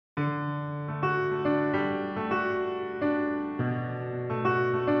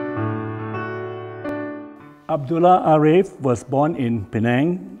Abdullah Arif was born in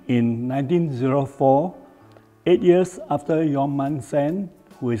Penang in 1904, 8 years after Yong Man Sen,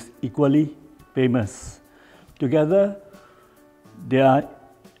 who is equally famous. Together, they are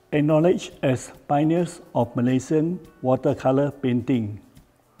acknowledged as pioneers of Malaysian watercolor painting.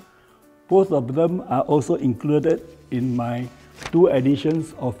 Both of them are also included in my 2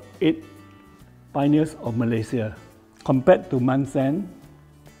 editions of 8 Pioneers of Malaysia. Compared to Man Sen,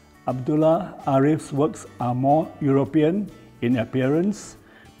 Abdullah Arif's works are more European in appearance,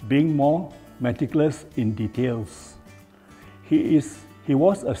 being more meticulous in details. He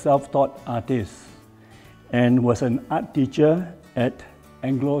was a self-taught artist and was an art teacher at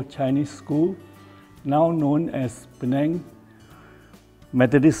Anglo-Chinese School, now known as Penang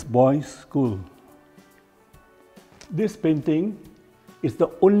Methodist Boys School. This painting is the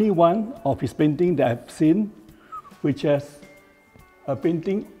only one of his painting that I've seen which has a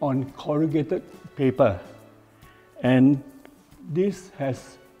painting on corrugated paper, and this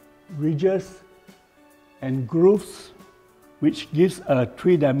has ridges and grooves which gives a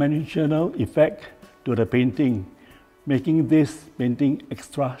 3-dimensional effect to the painting, making this painting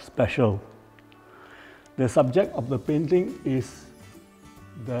extra special. The subject of the painting is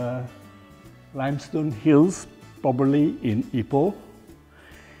the limestone hills, probably in Ipoh,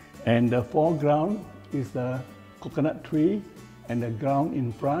 and the foreground is the coconut tree and the ground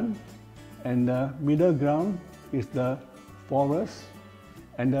in front, and the middle ground is the forest,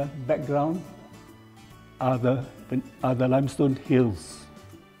 and the background are the limestone hills.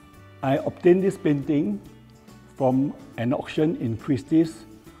 I obtained this painting from an auction in Christie's,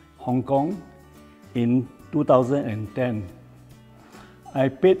 Hong Kong in 2010. I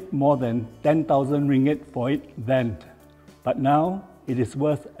paid more than 10,000 ringgit for it then, but now it is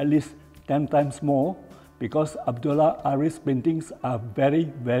worth at least 10 times more because Abdullah Arif's paintings are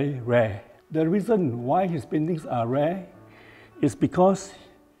very, very rare. The reason why his paintings are rare is because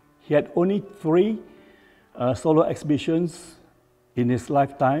he had only 3 solo exhibitions in his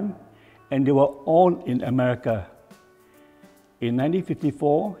lifetime, and they were all in America. In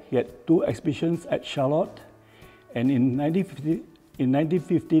 1954, he had 2 exhibitions at Charlotte, and in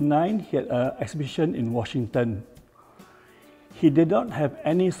 1959, he had an exhibition in Washington. He did not have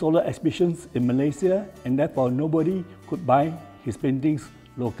any solo exhibitions in Malaysia, and therefore nobody could buy his paintings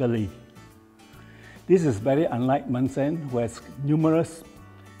locally. This is very unlike Man Sen, who has numerous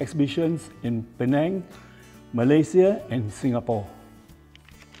exhibitions in Penang, Malaysia, and Singapore.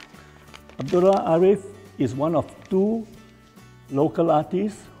 Abdullah Arif is one of 2 local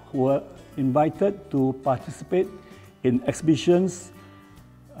artists who were invited to participate in exhibitions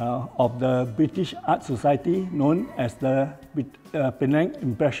of the British Art Society known as the Penang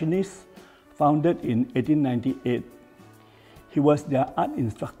Impressionists, founded in 1898. He was their art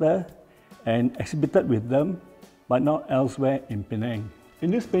instructor and exhibited with them, but not elsewhere in Penang.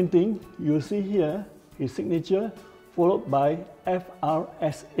 In this painting, you see here his signature followed by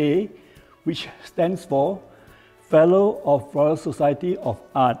FRSA, which stands for Fellow of Royal Society of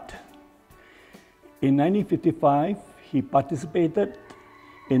Art. In 1955, he participated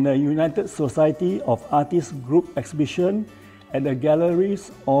in the United Society of Artists group exhibition at the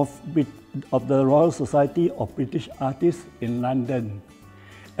galleries of the Royal Society of British Artists in London.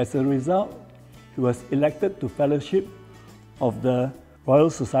 As a result, he was elected to fellowship of the Royal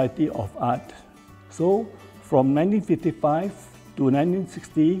Society of Art. So, from 1955 to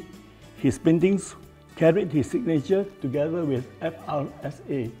 1960, his paintings carried his signature together with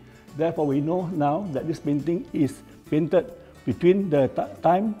FRSA. Therefore, we know now that this painting is painted between the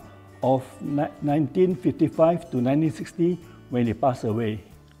time of 1955 to 1960 when he passed away.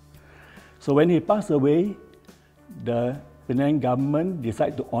 So when he passed away, the Penang government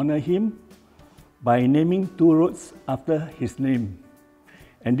decided to honor him by naming 2 roads after his name.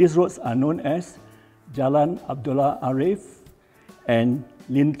 And these roads are known as Jalan Abdullah Arif and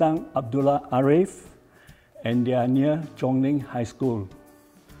Lintang Abdullah Arif, and they are near Chong Ning High School.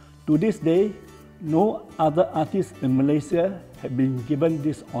 To this day, no other artist in Malaysia have been given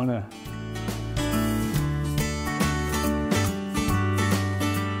this honor.